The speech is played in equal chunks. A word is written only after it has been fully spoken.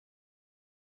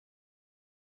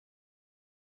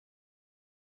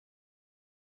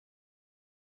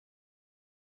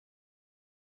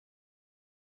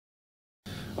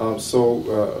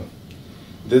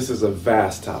This is a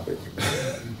vast topic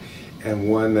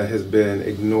and one that has been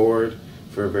ignored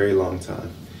for a very long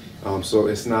time. So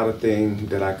it's not a thing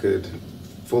that I could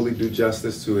fully do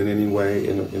justice to in any way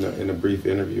in a brief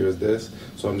interview as this.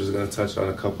 So I'm just going to touch on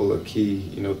a couple of key,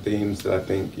 themes that I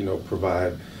think,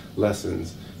 provide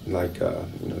lessons, like,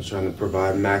 trying to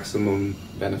provide maximum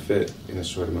benefit in a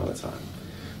short amount of time.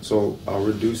 So I'll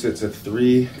reduce it to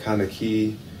three kind of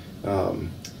key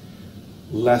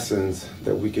lessons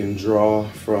that we can draw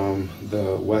from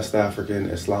the West African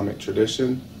Islamic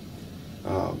tradition.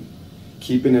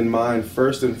 Keeping in mind,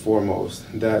 first and foremost,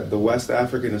 that the West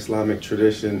African Islamic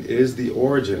tradition is the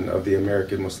origin of the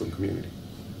American Muslim community.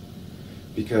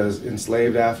 Because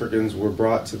enslaved Africans were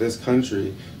brought to this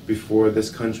country before this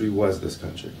country was this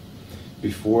country.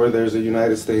 Before there's a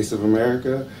United States of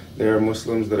America, there are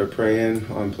Muslims that are praying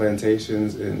on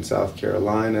plantations in South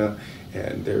Carolina,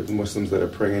 and there are Muslims that are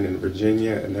praying in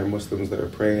Virginia, and there are Muslims that are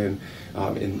praying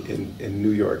in New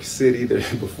York City.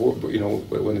 Before,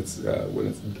 when it's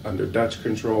under Dutch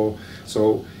control.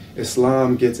 So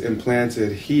Islam gets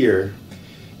implanted here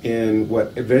in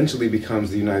what eventually becomes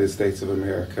the United States of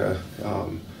America,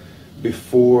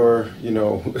 before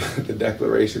the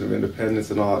Declaration of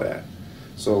Independence and all that.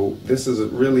 So this is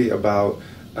really about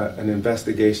an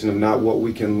investigation of not what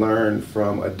we can learn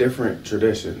from a different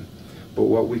tradition, but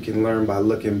what we can learn by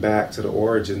looking back to the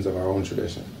origins of our own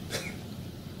tradition.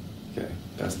 Okay,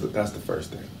 that's the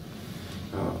first thing.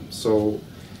 So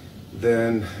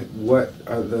then what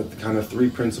are the kind of three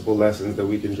principal lessons that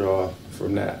we can draw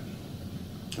from that?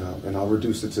 And I'll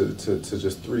reduce it to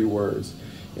just three words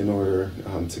in order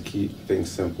to keep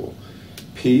things simple.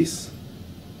 Peace,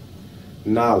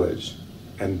 knowledge,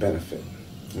 and benefit.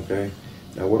 Okay?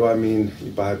 Now what do I mean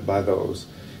by those?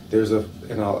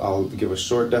 I'll give a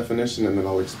short definition and then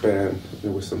I'll expand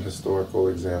with some historical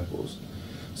examples.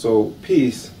 So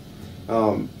peace,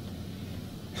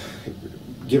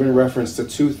 giving reference to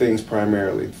two things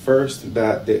primarily. First,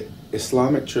 that the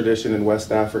Islamic tradition in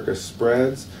West Africa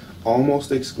spreads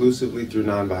almost exclusively through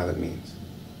nonviolent means.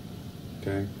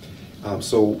 Okay?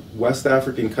 So West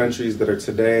African countries that are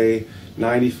today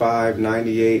 95,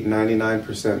 98,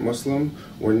 99% Muslim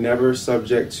were never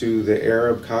subject to the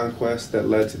Arab conquest that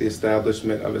led to the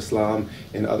establishment of Islam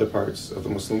in other parts of the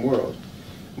Muslim world.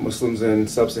 Muslims in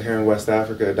sub-Saharan West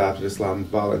Africa adopted Islam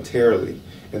voluntarily,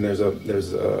 and there's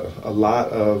a lot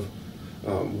of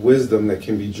wisdom that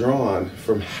can be drawn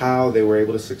from how they were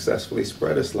able to successfully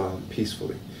spread Islam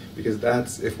peacefully.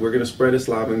 Because if we're going to spread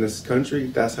Islam in this country,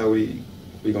 that's how we're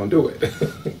going to do it.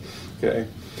 Okay.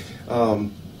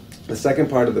 The second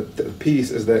part of the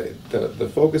piece is that the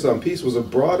focus on peace was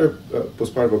part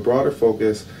of a broader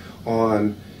focus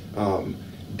on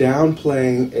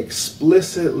downplaying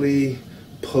explicitly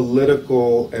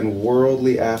political and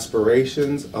worldly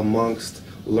aspirations amongst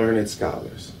learned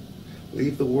scholars.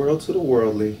 Leave the world to the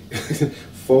worldly.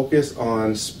 Focus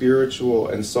on spiritual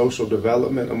and social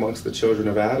development amongst the children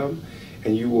of Adam,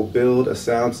 and you will build a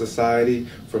sound society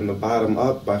from the bottom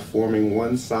up by forming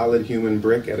one solid human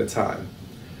brick at a time.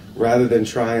 Rather than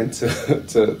trying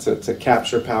to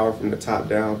capture power from the top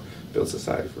down, build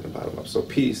society from the bottom up. So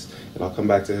peace, and I'll come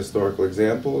back to historical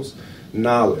examples.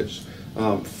 Knowledge,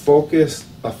 a focus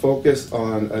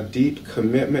on a deep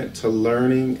commitment to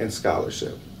learning and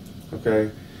scholarship.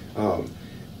 Okay,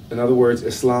 in other words,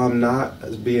 Islam not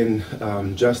as being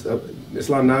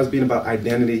Islam not as being about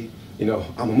identity.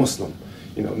 I'm a Muslim.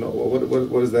 No.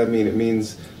 What does that mean? It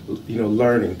means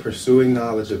learning, pursuing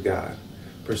knowledge of God.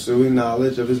 Pursuing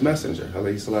knowledge of His messenger,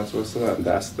 alayhi salatu wasalam.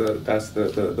 That's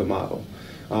the model.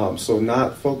 So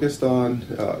not focused on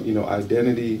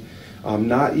identity,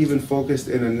 not even focused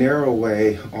in a narrow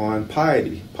way on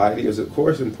piety. Piety is of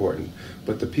course important,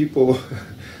 but the people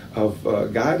of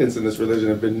guidance in this religion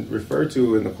have been referred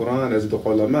to in the Quran as the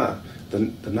ulama,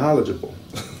 the knowledgeable.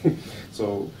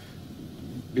 So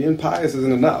being pious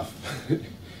isn't enough.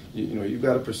 You've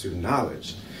got to pursue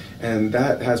knowledge. And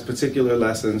that has particular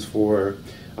lessons for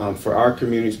our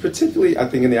communities, particularly I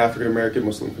think in the African American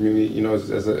Muslim community.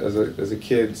 As a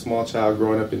kid, small child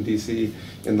growing up in D.C.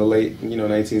 in the late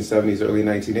 1970s, early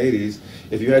 1980s,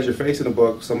 if you had your face in a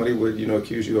book, somebody would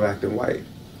accuse you of acting white.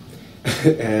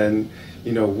 And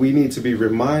we need to be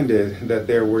reminded that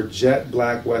there were jet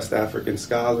black West African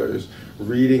scholars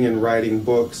reading and writing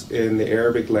books in the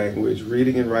Arabic language,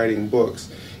 reading and writing books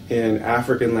in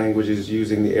African languages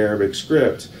using the Arabic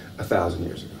script 1,000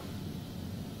 years ago.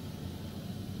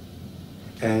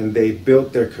 And they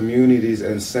built their communities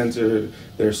and centered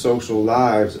their social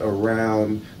lives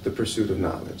around the pursuit of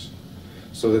knowledge.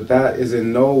 So that is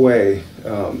in no way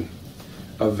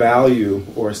a value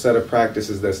or a set of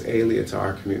practices that's alien to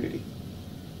our community.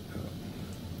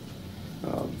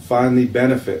 Finally,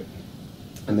 benefit.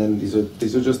 And then these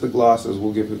are just the glosses.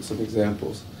 We'll give it some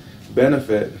examples.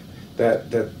 Benefit, that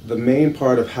the main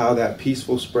part of how that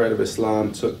peaceful spread of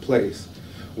Islam took place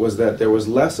was that there was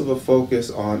less of a focus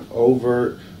on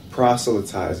overt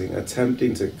proselytizing,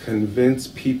 attempting to convince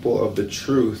people of the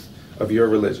truth of your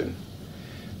religion,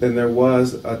 than there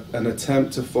was an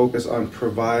attempt to focus on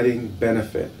providing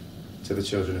benefit to the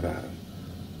children of Adam,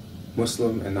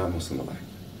 Muslim and non-Muslim alike.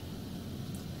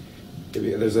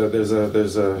 There's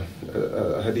a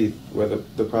hadith where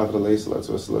the Prophet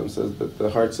ﷺ says that the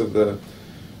hearts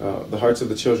of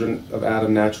the children of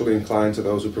Adam naturally incline to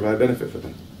those who provide benefit for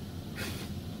them.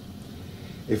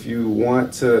 If you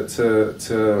want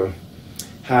to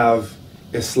have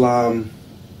Islam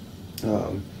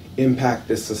impact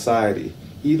this society,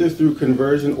 either through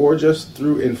conversion or just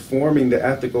through informing the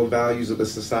ethical values of the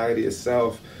society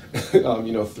itself,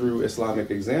 through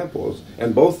Islamic examples,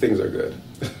 and both things are good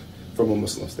from a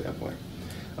Muslim standpoint,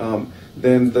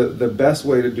 then the best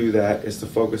way to do that is to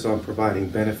focus on providing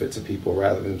benefit to people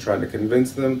rather than trying to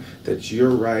convince them that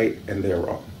you're right and they're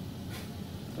wrong.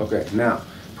 Okay, now,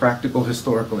 practical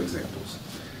historical examples.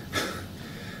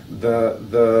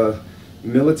 The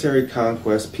military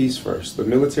conquest, peace first, the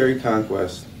military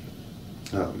conquest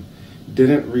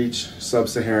didn't reach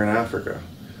sub-Saharan Africa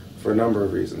for a number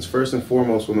of reasons. First and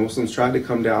foremost, when the Muslims tried to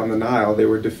come down the Nile, they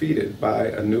were defeated by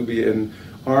a Nubian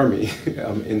army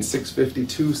in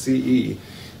 652 CE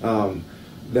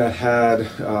that had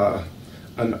a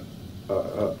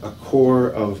corps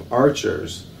of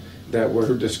archers that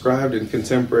were described in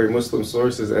contemporary Muslim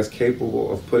sources as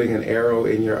capable of putting an arrow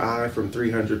in your eye from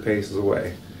 300 paces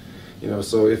away.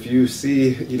 So if you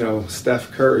see,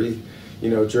 Steph Curry,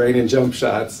 draining jump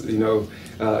shots, know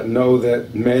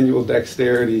that manual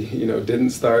dexterity, didn't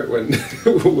start when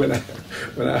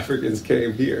when Africans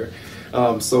came here.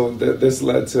 So this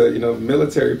led to,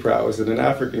 military prowess in an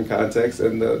African context,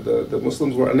 and the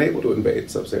Muslims were unable to invade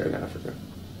sub-Saharan Africa.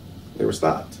 They were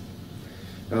stopped.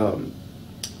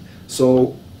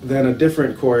 So then a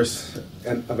different course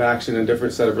of action and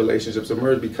different set of relationships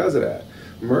emerged because of that.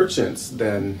 Merchants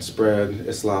then spread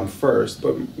Islam first,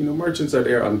 but merchants are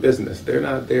there on business. They're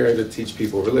not there to teach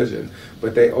people religion,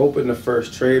 but they open the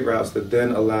first trade routes that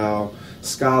then allow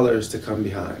scholars to come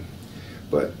behind.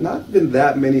 But not even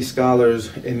that many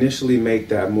scholars initially make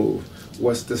that move.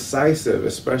 What's decisive,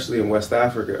 especially in West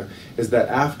Africa, is that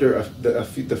after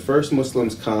the first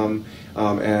Muslims come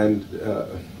and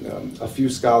a few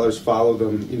scholars follow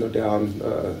them,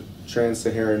 down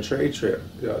trans-Saharan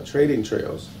trading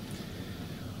trails,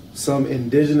 some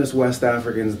indigenous West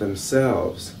Africans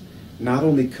themselves not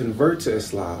only convert to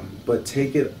Islam, but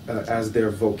take it as their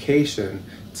vocation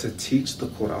to teach the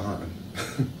Quran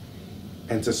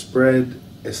and to spread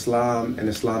Islam and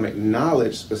Islamic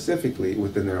knowledge specifically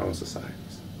within their own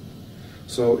societies.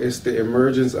 So it's the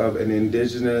emergence of an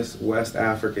indigenous West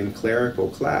African clerical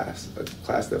class, a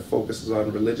class that focuses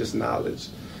on religious knowledge,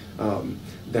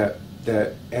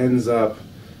 that ends up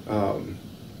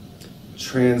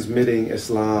transmitting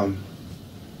Islam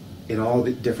in all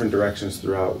the different directions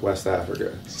throughout West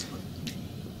Africa.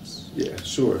 Yeah,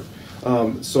 sure.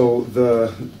 So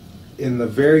in the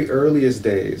very earliest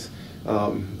days,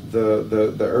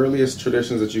 the earliest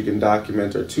traditions that you can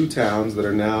document are two towns that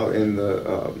are now in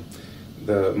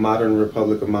the modern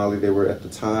Republic of Mali. They were at the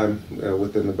time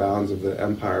within the bounds of the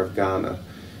Empire of Ghana,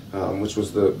 which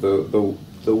was the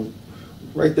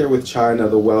right there with China,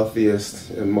 the wealthiest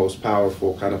and most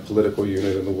powerful kind of political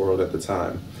unit in the world at the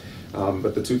time.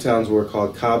 But the two towns were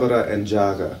called Kabara and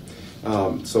Jaga.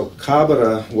 So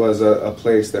Kabara was a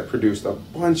place that produced a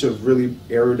bunch of really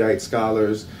erudite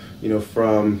scholars,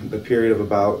 from the period of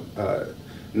about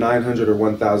 900 or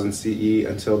 1000 CE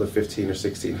until the 15 or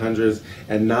 1600s,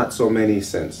 and not so many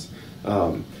since.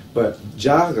 But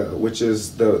Jaga, which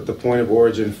is the point of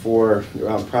origin for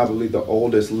probably the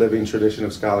oldest living tradition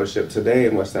of scholarship today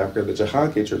in West Africa, the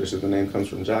Jahanke tradition, the name comes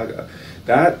from Jaga.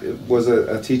 That was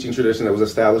a teaching tradition that was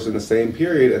established in the same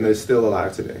period and is still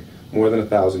alive today, more than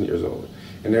 1,000 years old.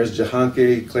 And there's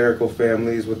Jahanke clerical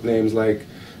families with names like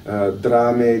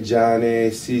Drame,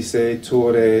 Jane, Sise,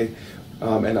 Toure,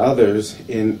 and others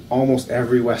in almost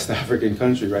every West African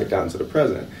country right down to the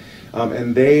present.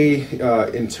 And they,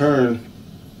 in turn,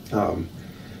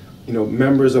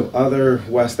 members of other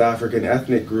West African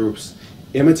ethnic groups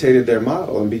imitated their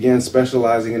model and began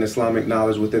specializing in Islamic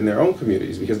knowledge within their own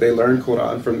communities because they learned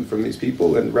Quran from these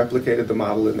people and replicated the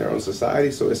model in their own society.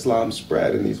 So Islam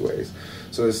spread in these ways.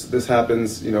 So this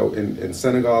happens, in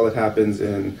Senegal. It happens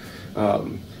in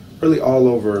really all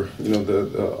over,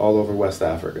 all over West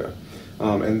Africa.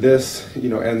 And this,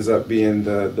 ends up being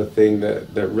the thing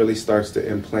that really starts to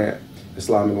implant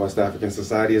Islam in West African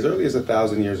society as early as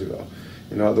 1,000 years ago.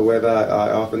 The way that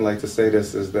I often like to say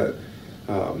this is that,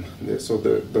 so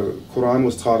the Quran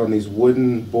was taught on these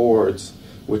wooden boards,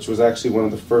 which was actually one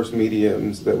of the first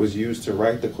mediums that was used to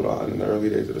write the Quran in the early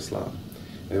days of Islam.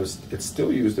 And it's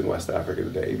still used in West Africa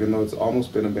today, even though it's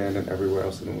almost been abandoned everywhere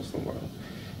else in the Muslim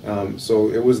world. So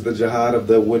it was the jihad of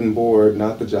the wooden board,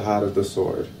 not the jihad of the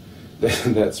sword,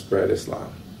 that spread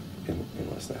Islam in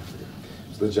West Africa. It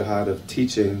was the jihad of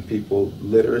teaching people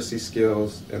literacy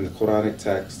skills and the Quranic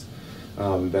text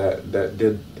that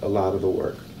did a lot of the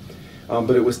work.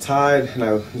 But it was tied, and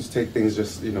I'll just take things so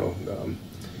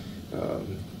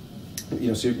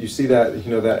you see that,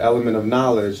 that element of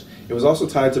knowledge. It was also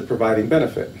tied to providing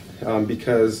benefit,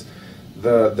 because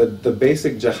the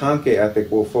basic Jahanke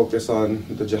ethic, we'll focus on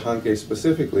the Jahanke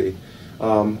specifically,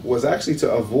 was actually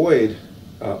to avoid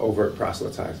overt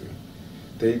proselytizing.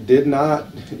 They did not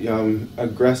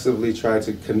aggressively try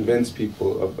to convince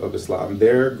people of Islam.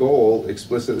 Their goal,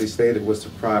 explicitly stated, was to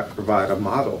provide a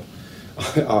model.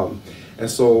 And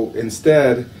so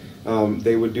instead,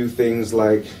 they would do things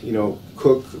like,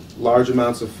 cook large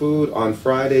amounts of food on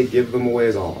Friday, give them away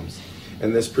as alms.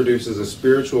 And this produces a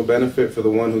spiritual benefit for the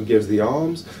one who gives the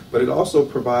alms, but it also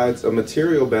provides a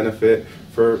material benefit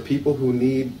for people who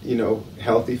need,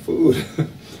 healthy food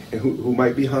and who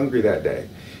might be hungry that day.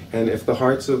 And if the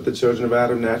hearts of the children of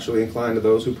Adam naturally incline to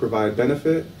those who provide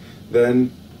benefit,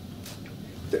 then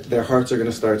their hearts are going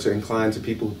to start to incline to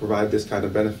people who provide this kind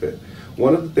of benefit.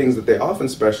 One of the things that they often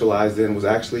specialized in was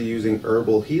actually using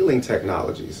herbal healing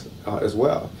technologies as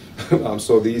well.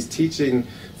 So these teaching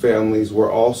families were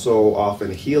also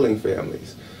often healing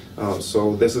families.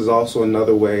 So this is also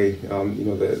another way,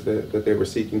 that they were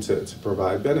seeking to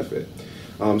provide benefit.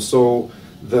 So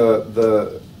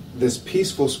this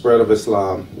peaceful spread of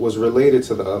Islam was related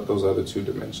to those other two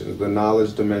dimensions, the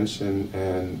knowledge dimension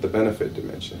and the benefit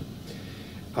dimension.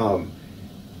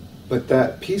 But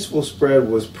that peaceful spread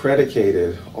was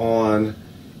predicated on,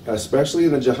 especially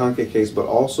in the Jahanke case, but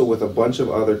also with a bunch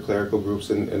of other clerical groups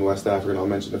in West Africa, and I'll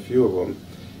mention a few of them.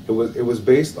 It was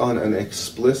based on an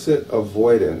explicit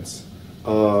avoidance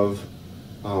of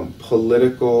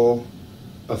political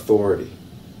authority.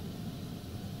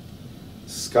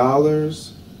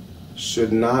 Scholars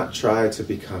should not try to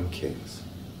become kings,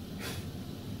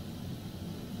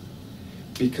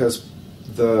 because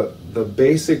the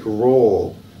basic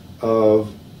role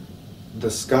of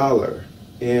the scholar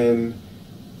in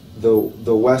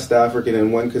the West African,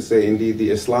 and one could say indeed the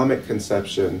Islamic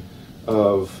conception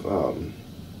of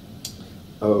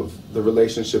the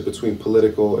relationship between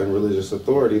political and religious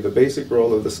authority, the basic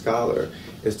role of the scholar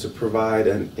is to provide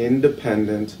an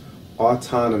independent,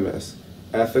 autonomous,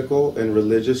 ethical, and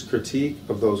religious critique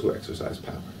of those who exercise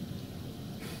power.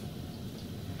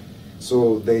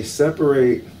 So they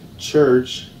separate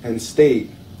church and state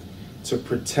to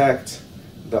protect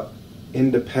the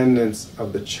independence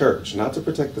of the church, not to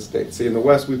protect the state. See, in the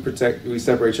West, we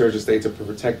separate church and state to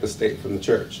protect the state from the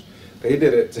church. They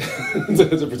did it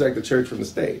to protect the church from the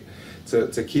state,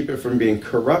 to keep it from being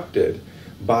corrupted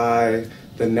by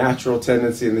the natural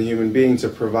tendency in the human being to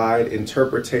provide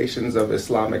interpretations of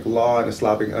Islamic law and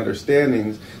Islamic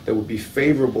understandings that would be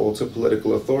favorable to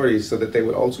political authorities, so that they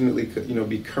would ultimately,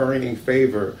 be currying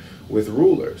favor with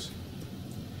rulers,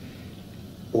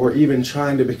 or even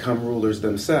trying to become rulers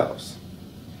themselves.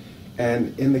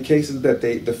 And in the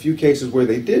few cases where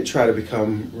they did try to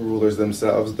become rulers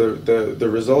themselves, the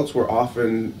results were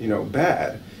often,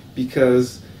 bad,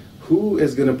 because who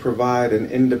is going to provide an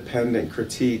independent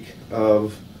critique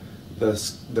of the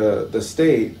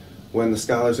state when the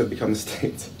scholars have become the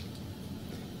state?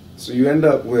 So you end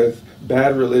up with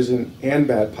bad religion and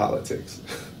bad politics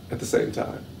at the same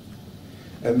time.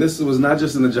 And this was not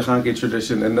just in the Jahanke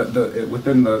tradition, and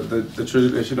within the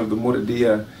tradition of the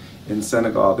Mouridiya in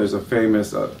Senegal. There's a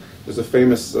famous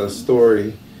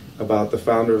story about the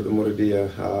founder of the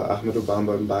Mouridiya, Ahmadou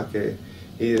Bamba Mbake.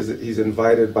 He's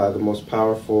invited by the most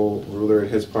powerful ruler in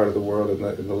his part of the world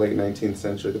in the late 19th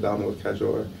century, the Damo of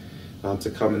Kajor, to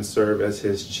come and serve as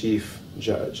his chief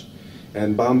judge.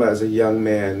 And Bamba, as a young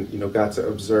man, got to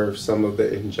observe some of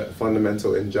the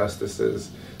fundamental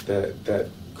injustices that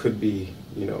could be,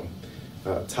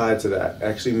 tied to that.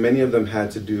 Actually, many of them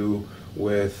had to do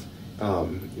with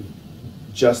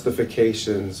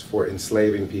justifications for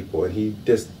enslaving people, and he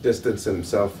distanced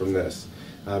himself from this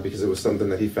because it was something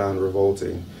that he found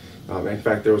revolting. In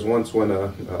fact, there was once when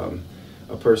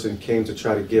a person came to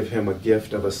try to give him a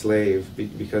gift of a slave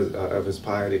because of his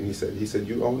piety, and he said,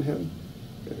 "You own him?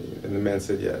 And the man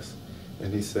said yes.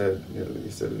 And he said,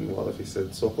 he said in Wolof, he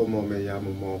said, "Soko mo me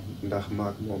yamu mo,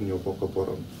 ndahmak mo myo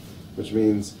bokoporom," which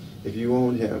means, if you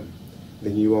own him,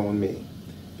 then you own me,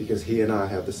 because he and I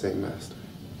have the same master.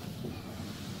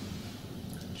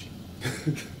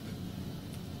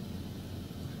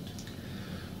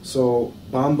 So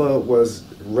Bamba was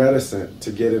reticent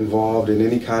to get involved in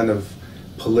any kind of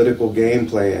political game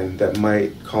plan that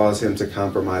might cause him to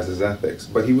compromise his ethics.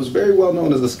 But he was very well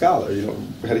known as a scholar,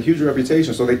 had a huge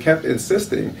reputation. So they kept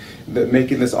insisting that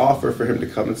making this offer for him to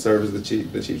come and serve as the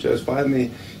chief judge.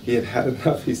 Finally, he had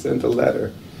enough. He sent a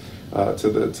letter to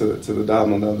the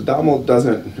Damal. Now the Damal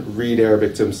doesn't read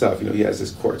Arabic to himself. He has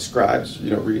his court scribes,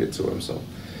 read it to him. So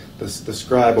the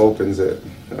scribe opens it,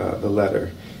 the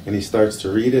letter, and he starts to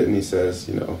read it, and he says,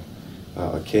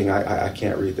 "King, I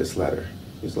can't read this letter."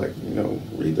 He's like,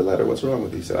 "Read the letter. What's wrong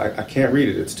with you?" He said, I can't read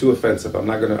it. It's too offensive. I'm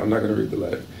not gonna read the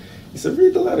letter." He said,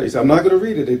 "Read the letter." He said, "I'm not gonna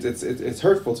read it. It's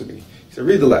hurtful to me." He said,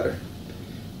 "Read the letter."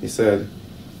 He said,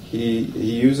 he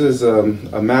uses a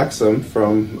maxim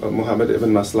from Muhammad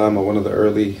ibn Maslama, one of the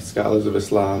early scholars of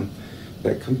Islam,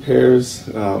 that compares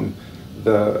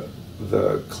the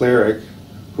cleric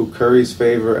who curries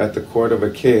favor at the court of a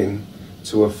king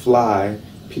to a fly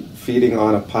feeding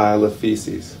on a pile of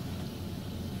feces.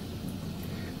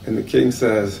 And the king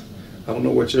says, "I don't know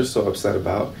what you're so upset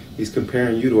about. He's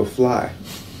comparing you to a fly.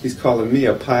 He's calling me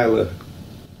a pile of..."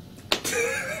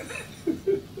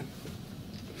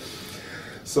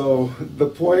 So the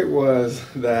point was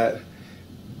that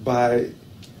by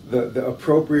the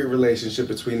appropriate relationship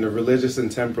between the religious and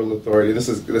temporal authority,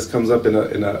 this comes up in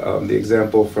the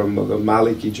example from the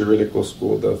Maliki juridical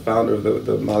school. The founder of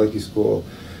the Maliki school,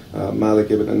 Malik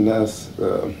ibn Anas,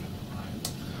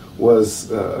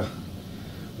 was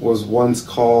once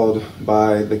called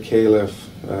by the caliph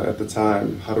at the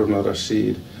time, Harun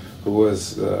al-Rashid, who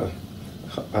was,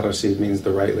 al-Rashid means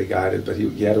the rightly guided, but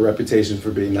he had a reputation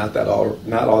for being not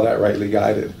all that rightly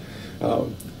guided.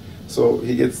 So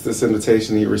he gets this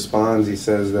invitation, he responds, he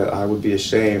says that I would be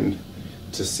ashamed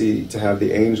to have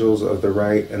the angels of the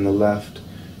right and the left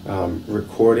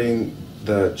recording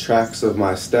the tracks of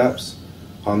my steps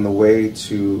on the way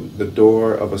to the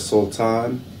door of a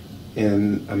sultan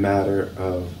in a matter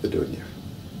of the dunya.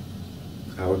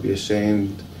 I would be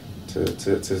ashamed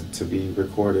to be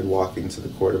recorded walking to the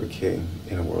court of a king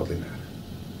in a worldly matter.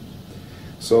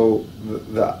 So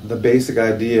the basic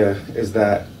idea is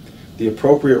that the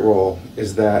appropriate role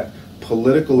is that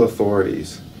political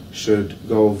authorities should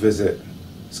go visit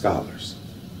scholars,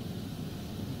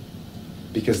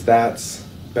 because that's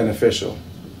beneficial.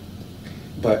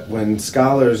 But when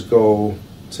scholars go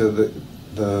to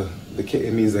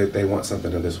it means that they want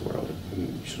something in this world, and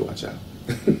you should watch out.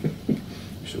 You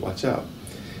should watch out.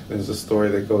 There's a story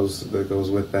that goes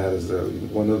with that. Is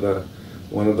one of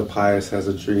the pious has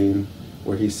a dream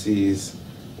where he sees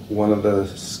one of the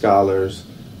scholars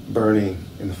burning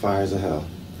in the fires of hell,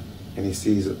 and he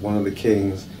sees one of the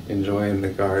kings enjoying the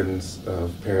gardens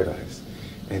of paradise,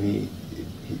 and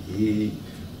he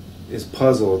is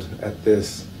puzzled at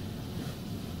this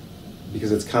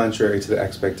because it's contrary to the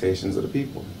expectations of the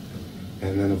people.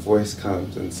 And then a voice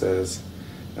comes and says,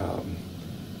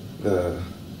 the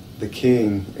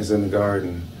king is in the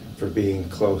garden for being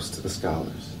close to the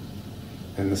scholars,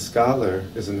 and the scholar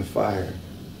is in the fire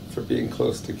for being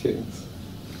close to kings.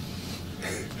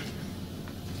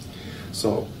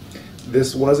 So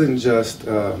this wasn't just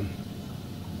a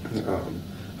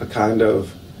kind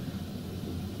of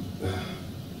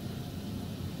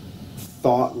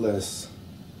thoughtless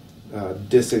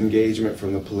disengagement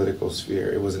from the political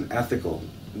sphere. It was an ethical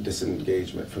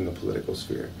disengagement from the political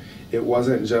sphere. It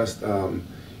wasn't just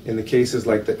in the cases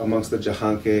like amongst the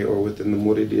Jahanke or within the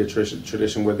Muridiya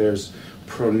tradition where there's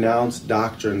pronounced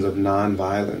doctrines of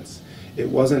nonviolence. It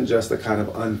wasn't just a kind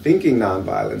of unthinking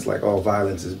nonviolence, like, oh,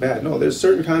 violence is bad. No, there's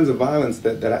certain kinds of violence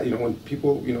that when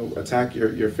people attack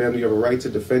your family, you have a right to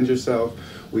defend yourself.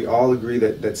 We all agree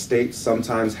that states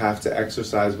sometimes have to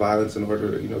exercise violence in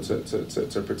order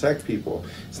to protect people.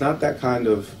 It's not that kind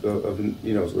of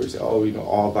where you say, oh,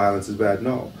 all violence is bad.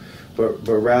 No, but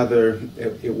rather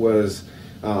it was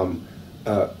an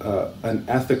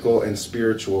ethical and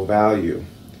spiritual value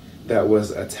that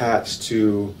was attached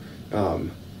to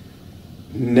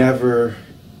never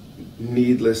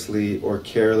needlessly or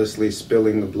carelessly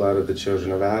spilling the blood of the children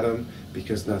of Adam,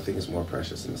 because nothing is more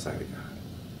precious in the sight of God.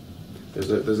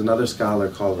 There's another scholar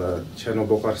called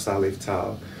Cherno-Bokar Salif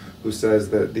Tal, who says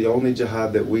that the only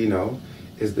jihad that we know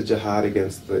is the jihad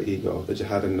against the ego, the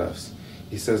jihad an-nafs.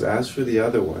 He says, as for the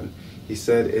other one, he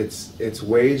said it's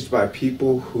waged by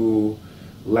people who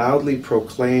loudly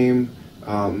proclaim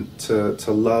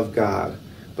to love God,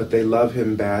 but they love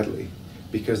him badly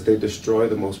because they destroy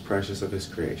the most precious of his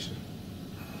creation.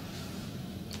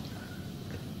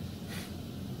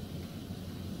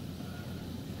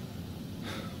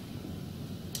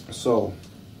 So,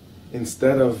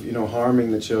 instead of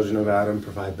harming the children of Adam,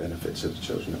 provide benefits to the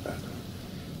children of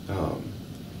Adam.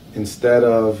 Instead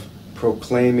of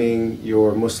proclaiming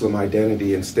your Muslim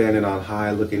identity and standing on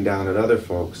high, looking down at other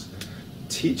folks,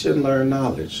 teach and learn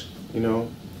knowledge.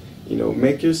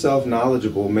 Make yourself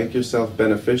knowledgeable, make yourself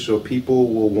beneficial.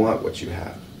 People will want what you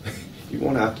have. You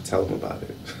won't have to tell them about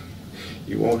it.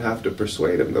 You won't have to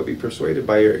persuade them. They'll be persuaded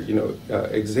by your,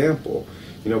 example.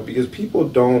 Because people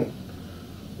don't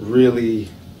really,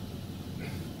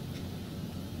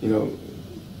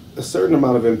 a certain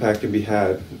amount of impact can be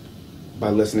had by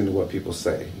listening to what people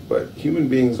say. But human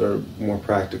beings are more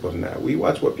practical than that. We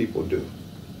watch what people do.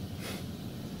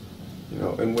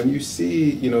 And when you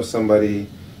see, somebody,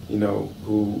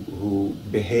 who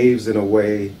behaves in a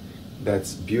way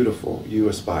that's beautiful, you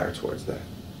aspire towards that.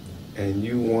 And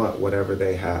you want whatever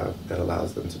they have that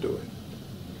allows them to do it.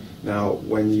 Now,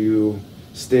 when you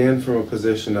stand from a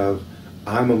position of,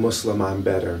 I'm a Muslim, I'm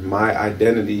better, my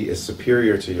identity is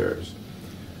superior to yours,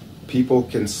 people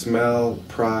can smell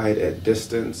pride at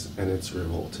distance, and it's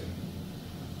revolting.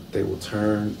 They will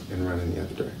turn and run in the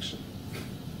other direction.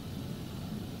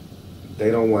 They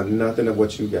don't want nothing of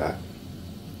what you got.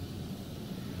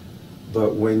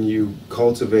 But when you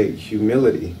cultivate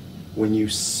humility, when you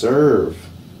serve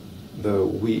the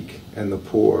weak and the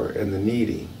poor and the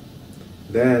needy,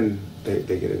 then they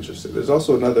get interested. There's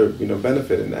also another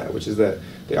benefit in that, which is that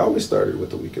they always started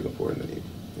with the weak and the poor and the needy,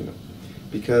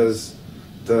 because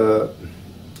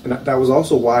and that was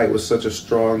also why it was such a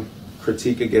strong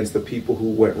critique against the people who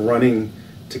went running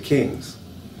to kings.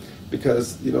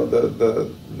 Because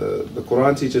the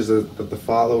Quran teaches that the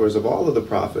followers of all of the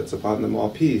prophets, upon them all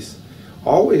peace,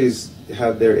 always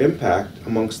had their impact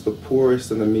amongst the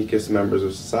poorest and the meekest members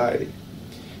of society,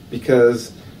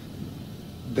 because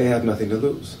they have nothing to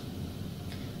lose.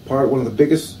 One of the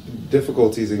biggest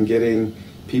difficulties in getting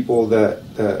people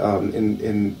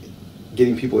in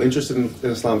getting people interested in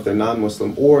Islam if they're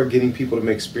non-Muslim, or getting people to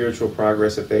make spiritual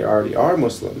progress if they already are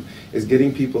Muslim, is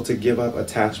getting people to give up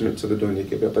attachment to the dunya,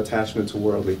 give up attachment to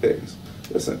worldly things.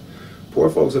 Listen, poor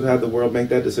folks have had the world make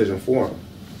that decision for them.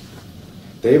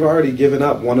 They've already given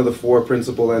up one of the four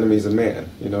principal enemies of man.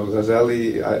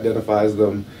 Ghazali identifies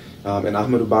them, and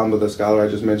Ahmad Bamba, the scholar I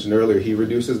just mentioned earlier, he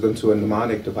reduces them to a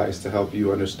mnemonic device to help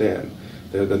you understand.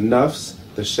 They're the nafs,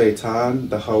 the shaitan,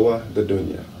 the hawa, the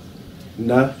dunya.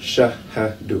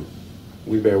 Na-shahadu.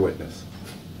 We bear witness.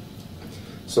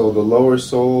 So the lower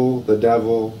soul, the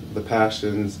devil, the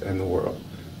passions, and the world.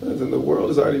 And the world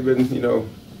has already been,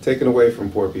 taken away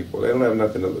from poor people. They don't have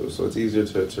nothing to lose, so it's easier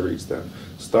to reach them.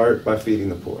 Start by feeding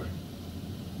the poor.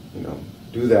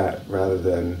 Do that rather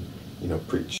than,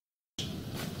 preach.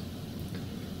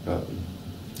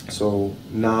 So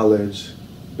knowledge,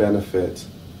 benefit,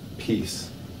 peace,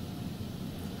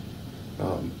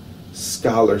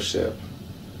 scholarship,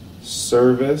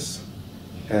 service,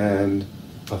 and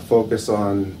a focus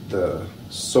on the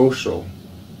social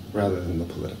rather than the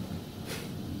political.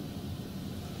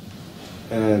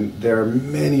 And there are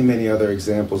many, many other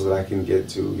examples that I can get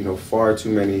to, far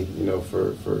too many,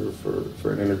 for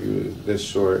an interview this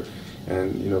short.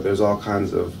 And, there's all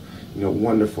kinds of,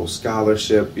 wonderful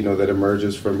scholarship, that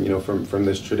emerges from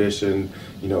this tradition,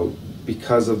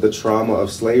 because of the trauma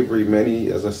of slavery.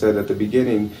 Many, as I said at the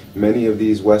beginning, many of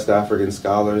these West African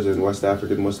scholars and West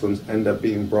African Muslims end up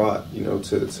being brought,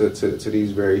 to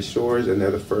these very shores, and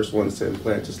they're the first ones to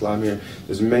implant Islam here.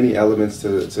 There's many elements to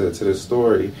this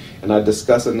story, and I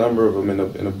discuss a number of them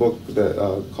in a book that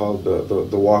called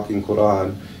the Walking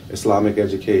Quran: Islamic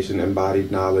Education,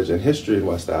 Embodied Knowledge, and History in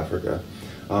West Africa.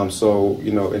 So,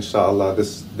 inshallah,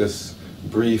 this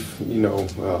brief,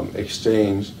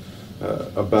 exchange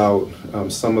about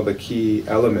some of the key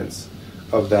elements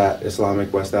of that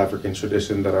Islamic West African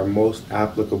tradition that are most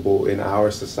applicable in our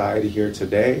society here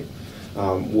today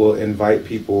will invite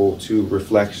people to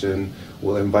reflection,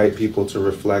 will invite people to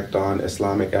reflect on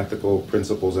Islamic ethical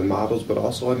principles and models, but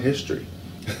also on history,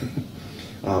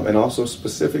 and also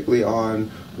specifically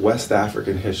on West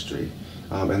African history.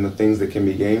 And the things that can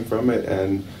be gained from it,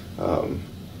 and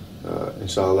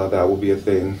inshallah, that will be a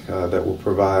thing that will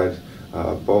provide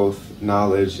both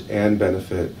knowledge and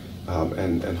benefit,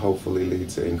 and hopefully lead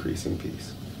to increasing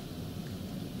peace.